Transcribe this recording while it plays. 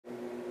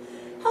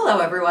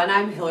Hello everyone,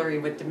 I'm Hillary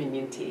with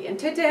Dominion Tea, and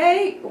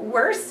today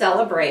we're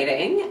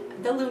celebrating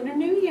the Lunar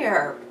New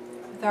Year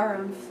with our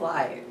own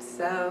flight.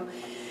 So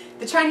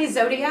the Chinese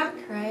zodiac,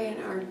 right,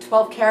 our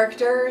 12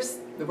 characters,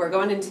 we're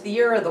going into the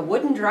year of the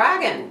wooden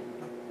dragon.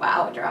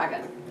 Wow, a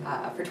dragon.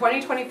 For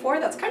 2024,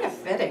 that's kind of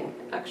fitting,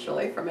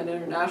 actually, from an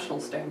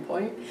international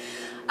standpoint.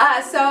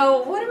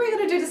 So what are we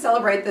going to do to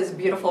celebrate this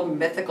beautiful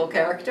mythical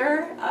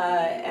character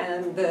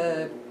and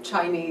the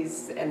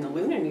Chinese and the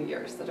Lunar New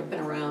Years that have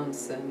been around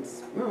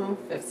since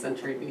 5th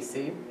century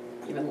BC,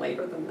 even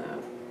later than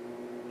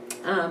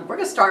that? We're going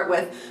to start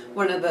with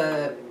one of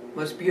the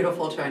most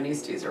beautiful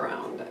Chinese teas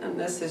around, and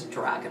this is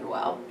Dragon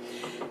Well.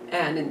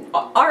 And in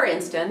our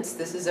instance,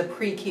 this is a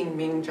pre-Qing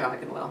Ming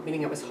Dragon Well,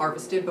 meaning it was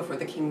harvested before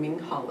the Qing Ming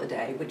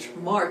holiday, which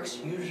marks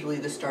usually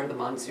the start of the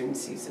monsoon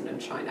season in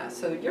China.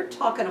 So you're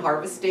talking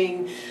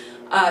harvesting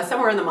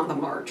somewhere in the month of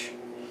March,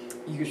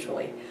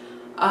 usually.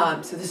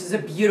 So this is a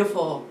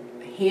beautiful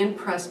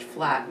hand-pressed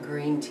flat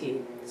green tea.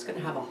 It's going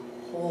to have a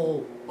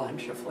whole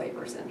bunch of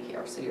flavors in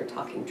here. So you're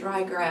talking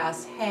dry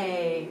grass,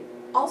 hay,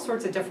 all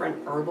sorts of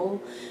different herbal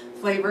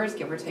flavors,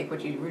 give or take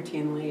what you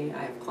routinely. I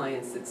have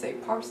clients that say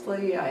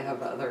parsley, I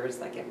have others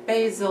that get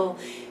basil.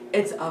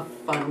 It's a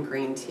fun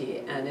green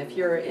tea, and if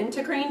you're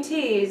into green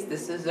teas,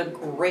 this is a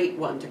great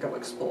one to go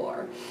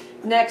explore.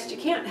 Next, you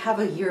can't have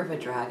a year of a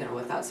dragon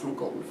without some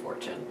golden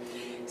fortune.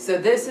 So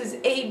this is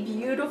a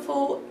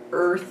beautiful,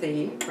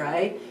 earthy,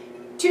 right,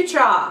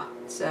 Tucha.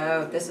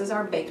 So this is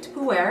our baked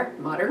pu'er,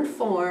 modern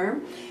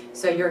form.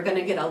 So you're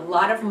gonna get a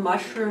lot of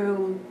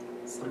mushroom,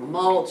 some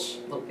mulch,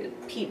 a little bit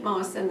of peat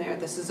moss in there.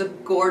 This is a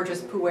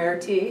gorgeous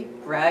pu'er tea,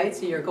 right?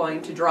 So you're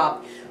going to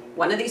drop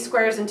one of these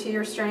squares into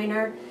your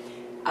strainer,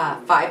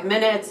 5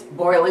 minutes,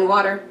 boiling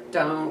water.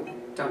 Don't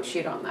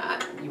cheat on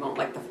that. You won't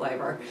like the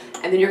flavor.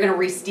 And then you're going to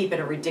re-steep it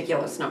a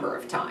ridiculous number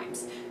of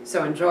times.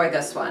 So enjoy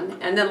this one.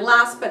 And then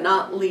last but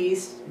not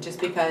least,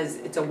 just because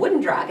it's a wooden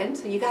dragon,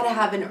 so you got to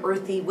have an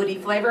earthy, woody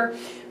flavor,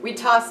 we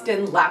tossed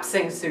in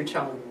Lapsang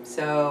Souchong.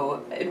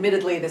 So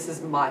admittedly, this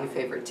is my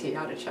favorite tea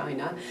out of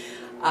China.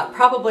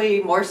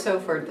 Probably more so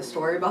for the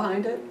story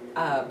behind it,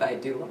 but I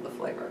do love the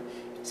flavor.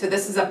 So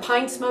this is a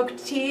pine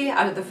smoked tea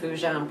out of the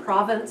Fujian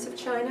province of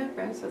China,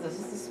 right? So this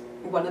is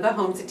one of the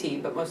homes of tea,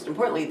 but most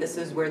importantly, this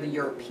is where the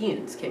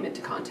Europeans came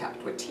into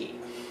contact with tea,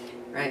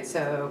 right?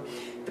 So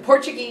the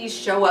Portuguese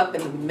show up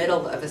in the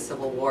middle of a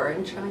civil war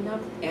in China,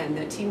 and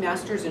the tea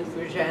masters in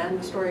Fujian,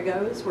 the story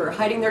goes, were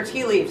hiding their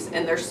tea leaves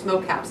in their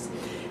smokehouse,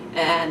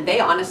 and they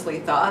honestly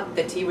thought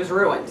the tea was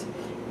ruined.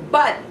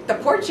 But the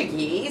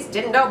Portuguese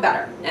didn't know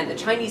better, and the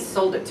Chinese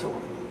sold it to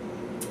them.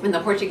 And the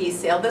Portuguese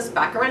sailed this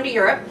back around to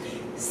Europe,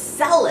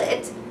 sell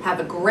it, have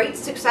a great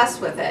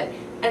success with it,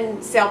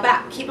 and sail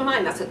back. Keep in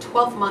mind, that's a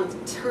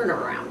 12-month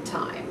turnaround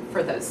time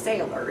for those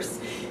sailors.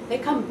 They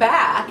come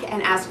back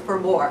and ask for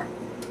more.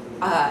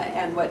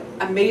 And what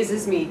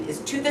amazes me is,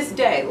 to this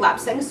day,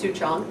 Lapsang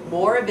Souchong,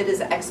 more of it is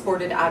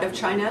exported out of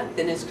China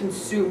than is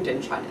consumed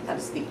in China. That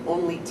is the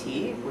only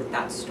tea with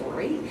that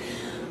story.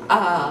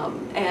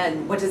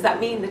 And what does that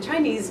mean? The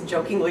Chinese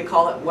jokingly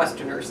call it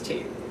Westerners'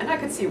 tea, and I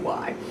could see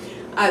why.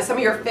 Some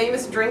of your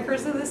famous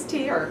drinkers of this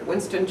tea are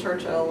Winston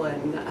Churchill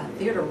and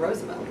Theodore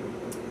Roosevelt.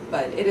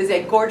 But it is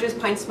a gorgeous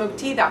pine smoke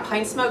tea. That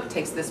pine smoke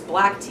takes this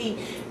black tea,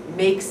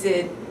 makes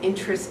it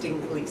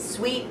interestingly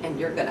sweet, and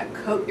you're gonna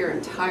coat your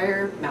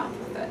entire mouth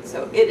with it.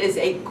 So it is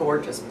a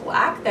gorgeous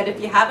black that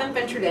if you haven't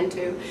ventured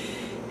into,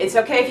 it's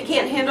okay if you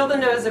can't handle the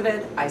nose of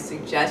it. I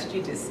suggest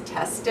you just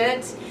test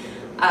it.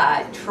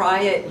 Try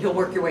it, you'll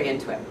work your way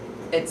into it.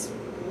 It's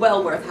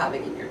well worth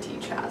having in your tea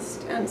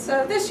chest. And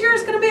so this year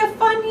is going to be a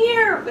fun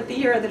year with the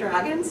Year of the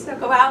Dragon, so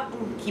go out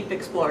and keep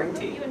exploring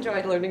tea. If you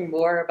enjoyed learning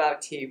more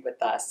about tea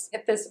with us,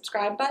 hit the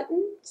subscribe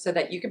button so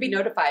that you can be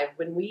notified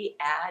when we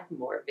add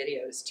more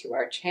videos to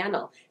our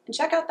channel. And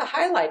check out the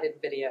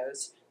highlighted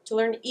videos to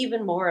learn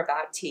even more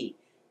about tea.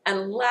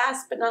 And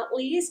last but not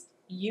least,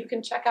 you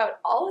can check out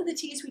all of the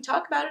teas we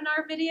talk about in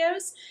our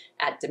videos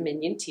at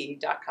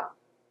dominiontea.com.